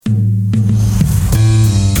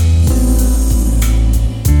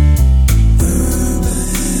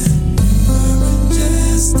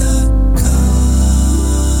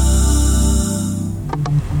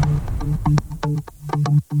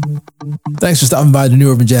Thanks for stopping by the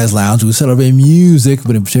New Urban Jazz Lounge. We celebrate music,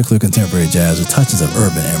 but in particular contemporary jazz with touches of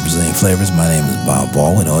urban and Brazilian flavors. My name is Bob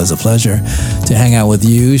Ball, and always a pleasure to hang out with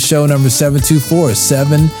you. Show number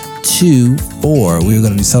 724. We're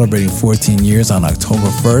going to be celebrating 14 years on October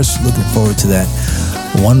 1st. Looking forward to that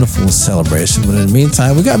wonderful celebration. But in the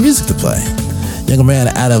meantime, we got music to play. Young man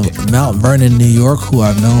out of Mount Vernon, New York, who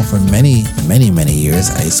I've known for many, many, many years.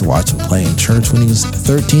 I used to watch him play in church when he was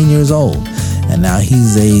 13 years old. And now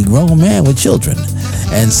he's a grown man with children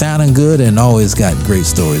and sounding good and always got great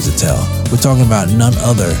stories to tell. We're talking about none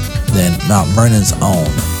other than Mount Vernon's own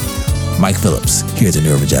Mike Phillips here at the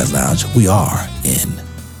New Urban Jazz Lounge. We are in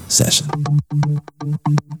session.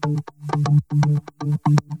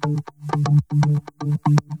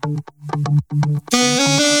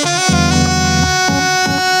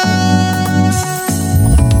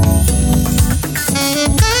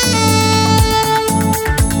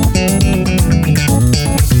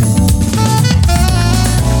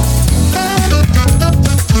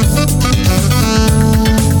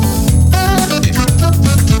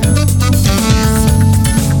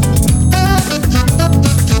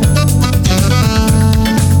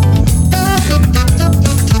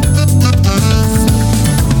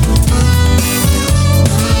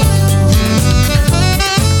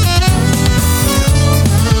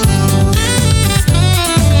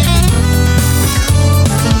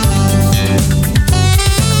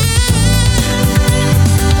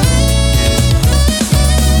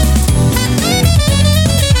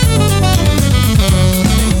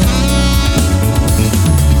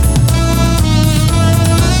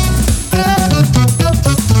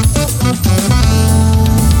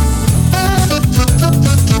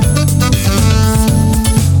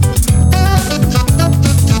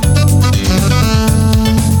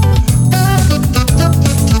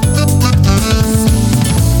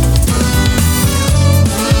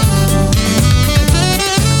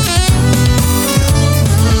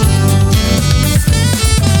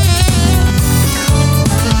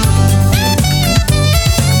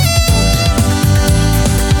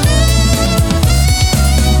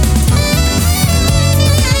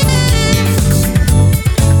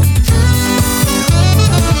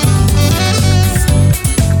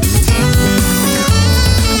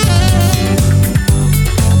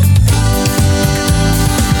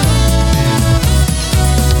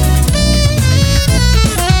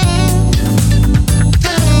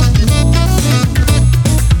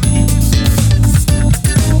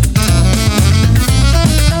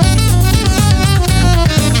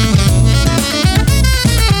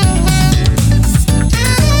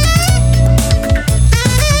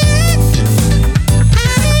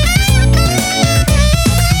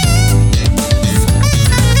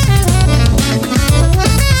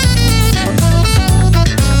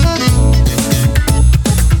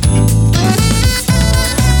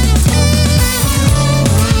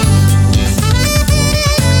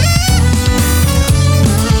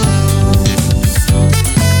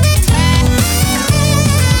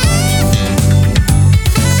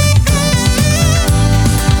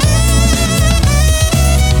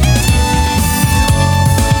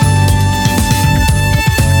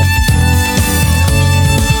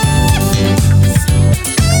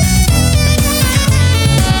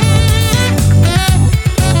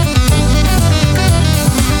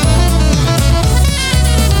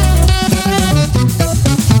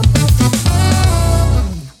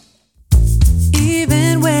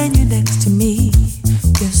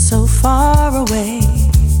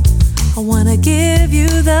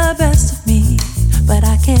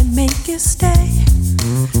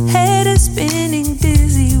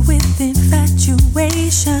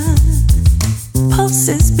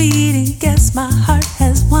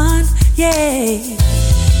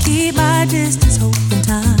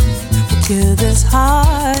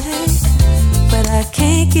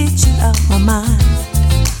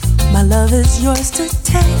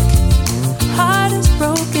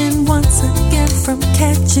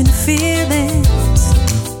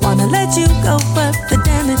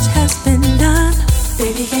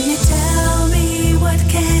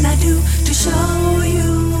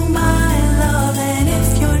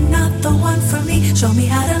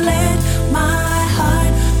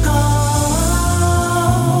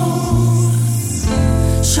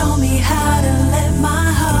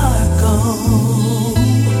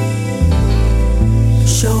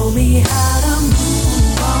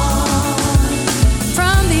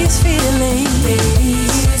 Feelings, baby.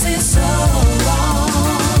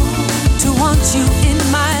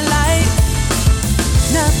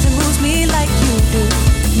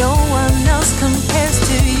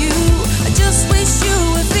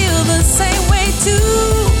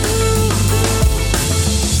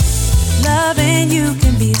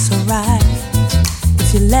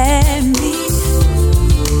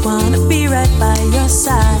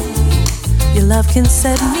 can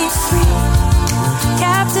set me free.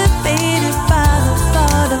 Captivated by the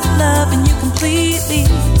thought of loving you completely.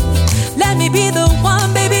 Let me be the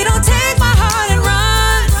one, baby, don't take my heart and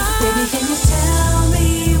run. Baby, can you tell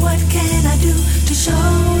me what can I do to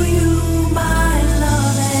show you my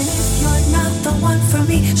love? And if you're not the one for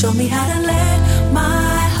me, show me how to let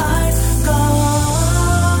my heart go.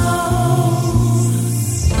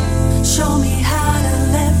 Show me how to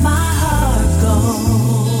let my heart go.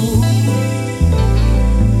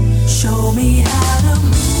 Show me how to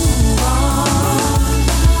move on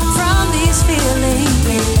from these feelings.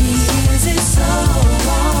 Baby, is it so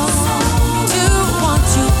wrong to want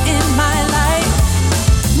you in my life?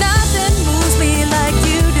 Nothing moves me like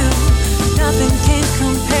you do. Nothing can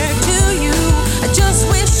compare to you. I just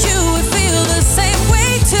wish you would feel the same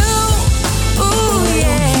way too. Ooh,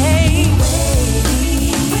 yeah.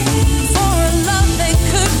 For a love that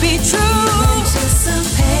could be true.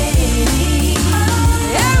 Anticipating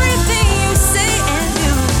everything you say and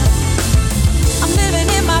do. I'm living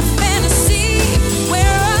in my fantasy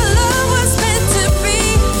where our love was meant to be.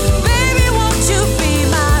 Baby, won't you be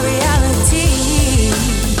my reality?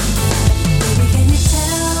 Baby, can you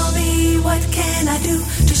tell me what can I do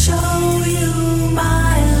to show you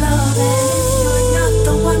my love? And if you're not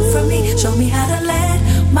the one for me, show me how to let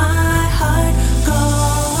my heart go.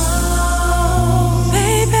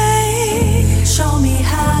 Baby, show me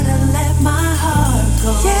how to let my heart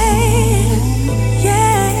go. Yeah,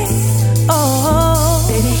 yeah, oh.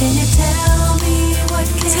 Baby, can you tell me what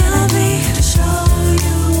can I do to show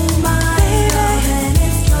you my love? And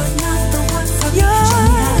if you're not the one for me, show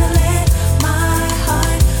me how to let my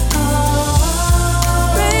heart go.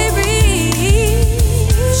 Baby,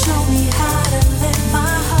 show me how to let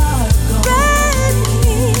my heart go.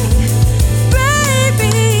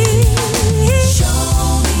 Baby, show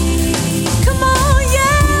me. Come on,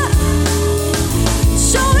 yeah.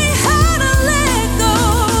 Show me how to let go.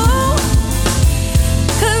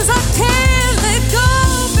 'Cause I can't let go,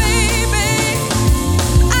 baby.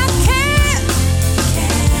 I can't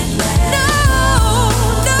let no,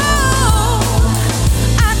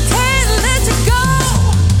 I can't let you go.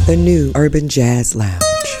 The new Urban Jazz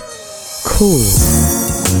Lounge. Cool.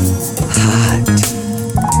 Hot.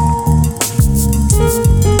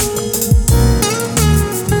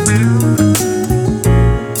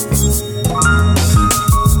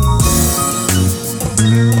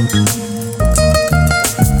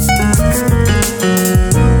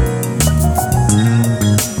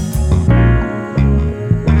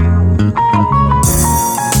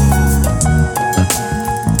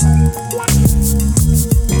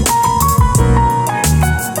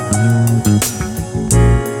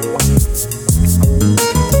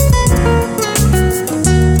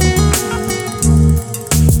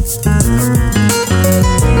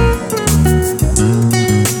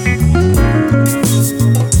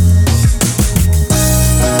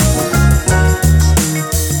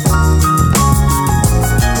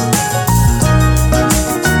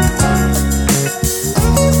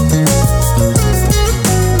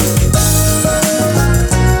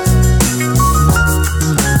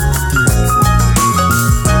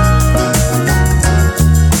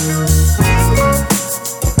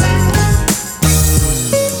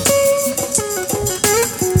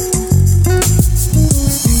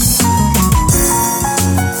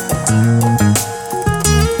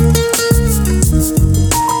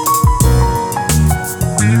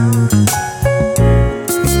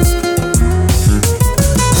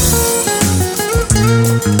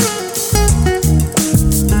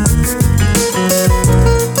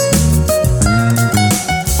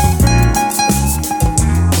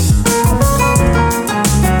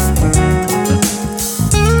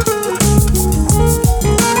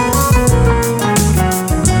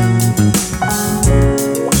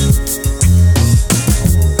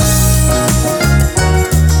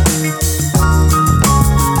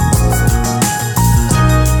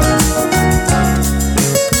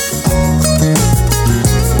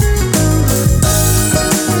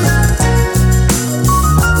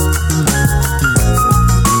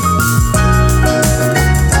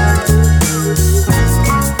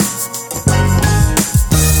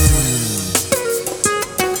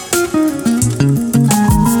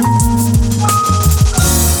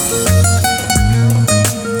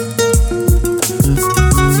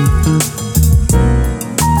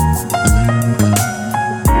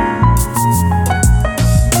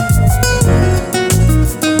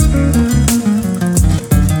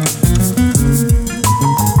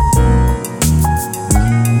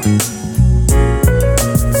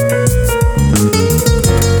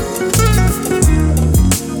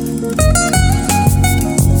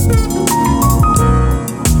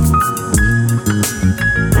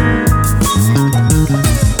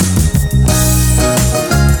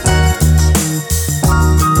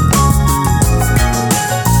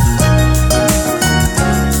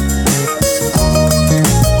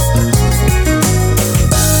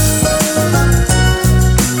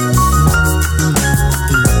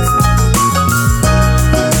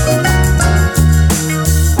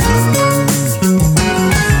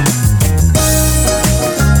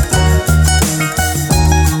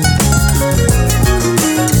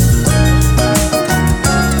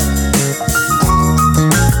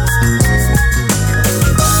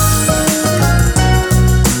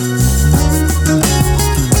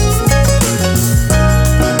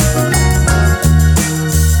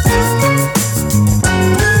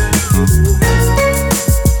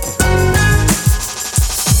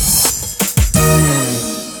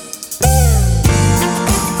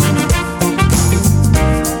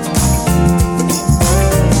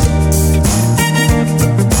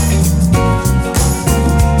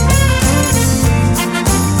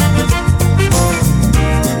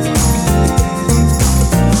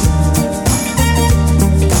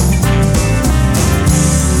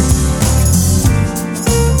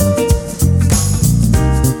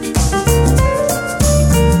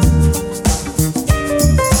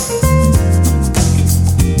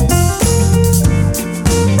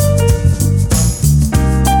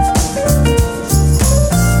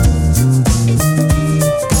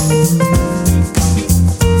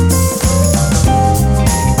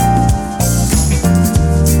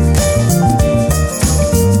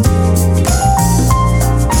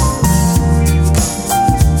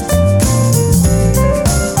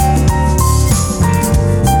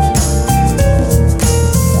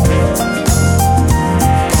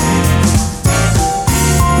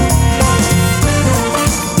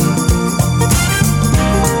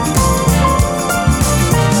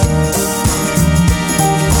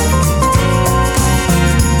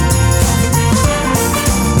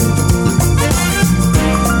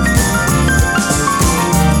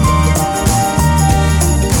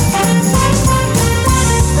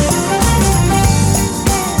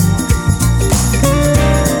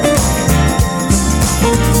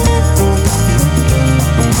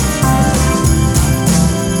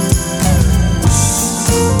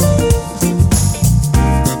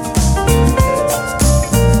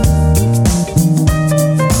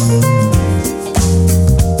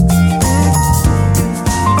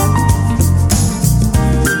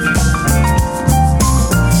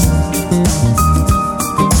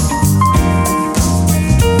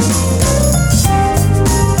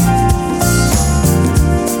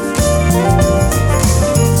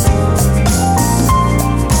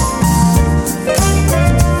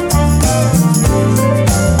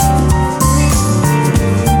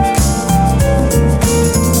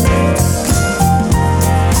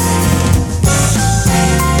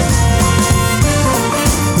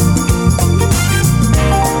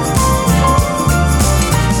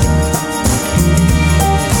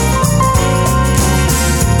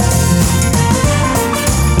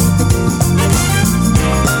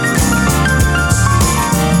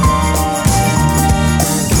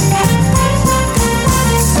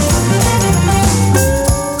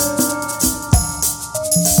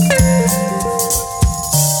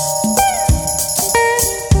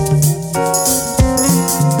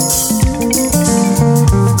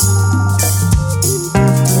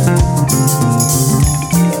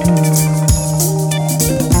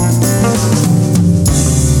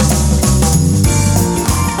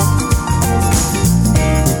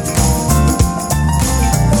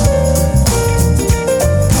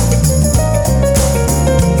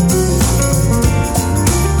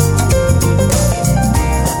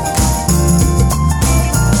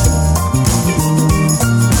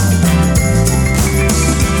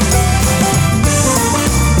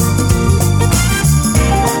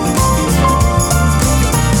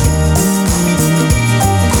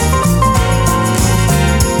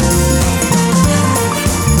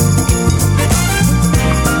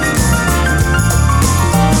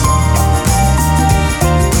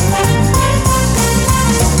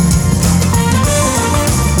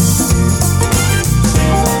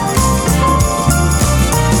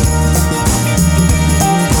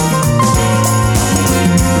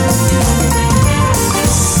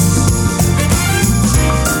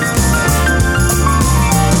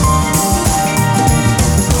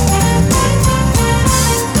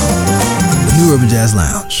 New Urban Jazz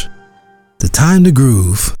Lounge. The time to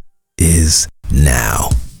groove is now.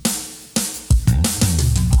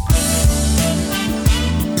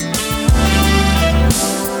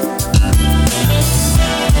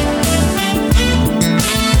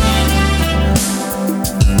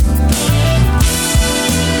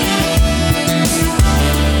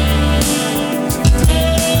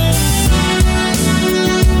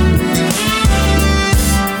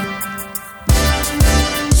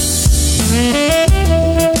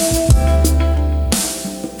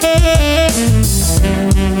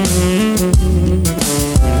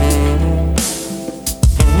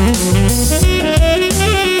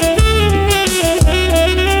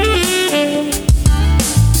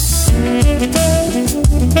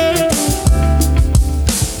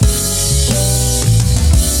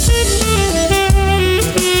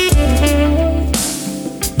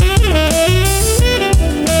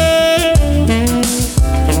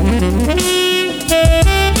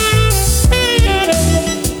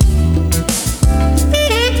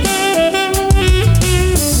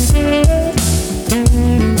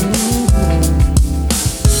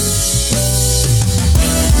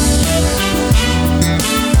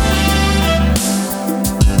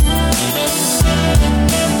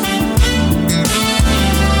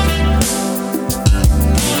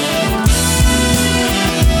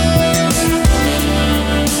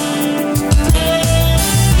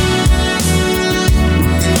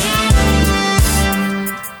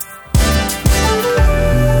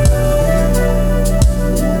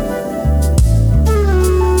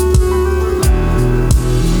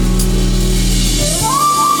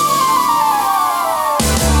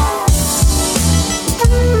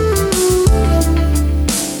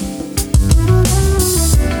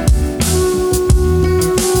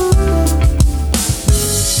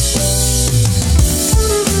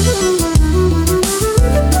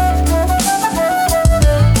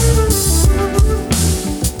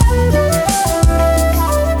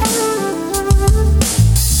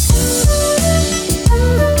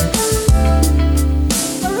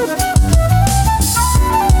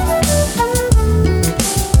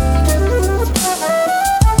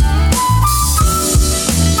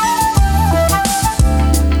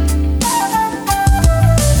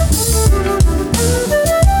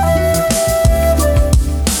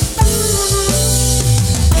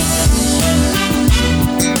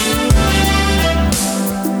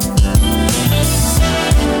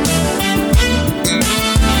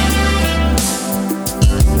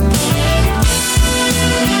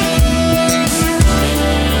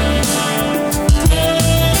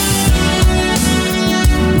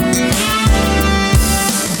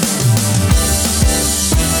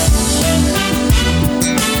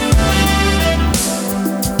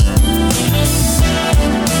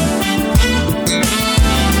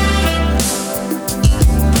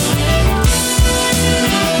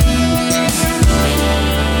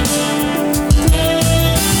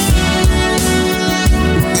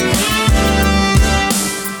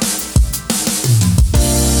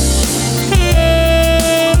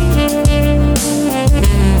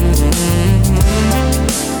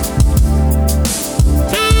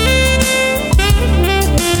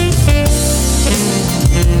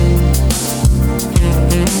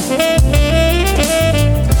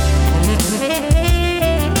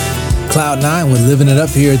 Nyyne with Living It Up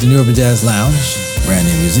here at the New Urban Jazz Lounge. Brand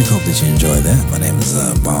new music. Hope that you enjoy that. My name is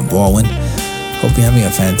Bob Baldwin. Hope you're having a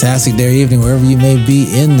fantastic day or evening wherever you may be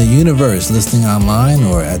in the universe, listening online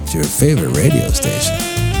or at your favorite radio station.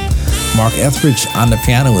 Mark Etheredge on the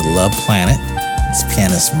piano with Love Planet. It's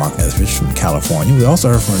pianist Mark Etheredge from California. We also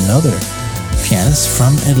heard from another pianist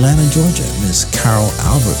from Atlanta, Georgia, Miss Carol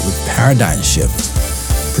Albert with Paradigm Shift,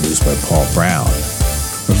 produced by Paul Brown.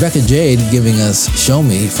 Rebecca Jade giving us Show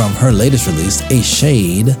Me from her latest release, A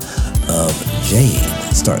Shade of Jade.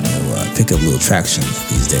 Starting to pick up a little traction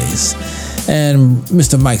these days. And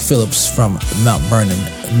Mr. Mike Phillips from Mount Vernon,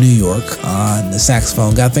 New York on the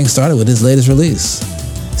saxophone got things started with his latest release,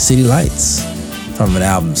 City Lights, from an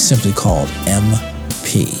album simply called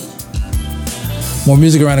MP. More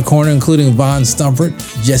music around the corner, including Von Stumpart,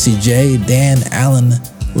 Jessy J, Dan, Alan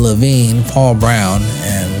Levine, Paul Brown,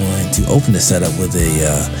 and we're going to open the setup with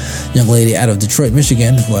a young lady out of Detroit,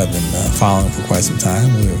 Michigan, who I've been following for quite some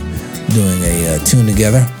time. We're doing a tune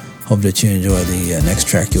together. Hope that you enjoy the next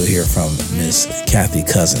track you'll hear from Miss Kathy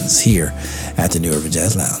Cousins here at the New Urban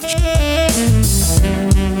Jazz Lounge.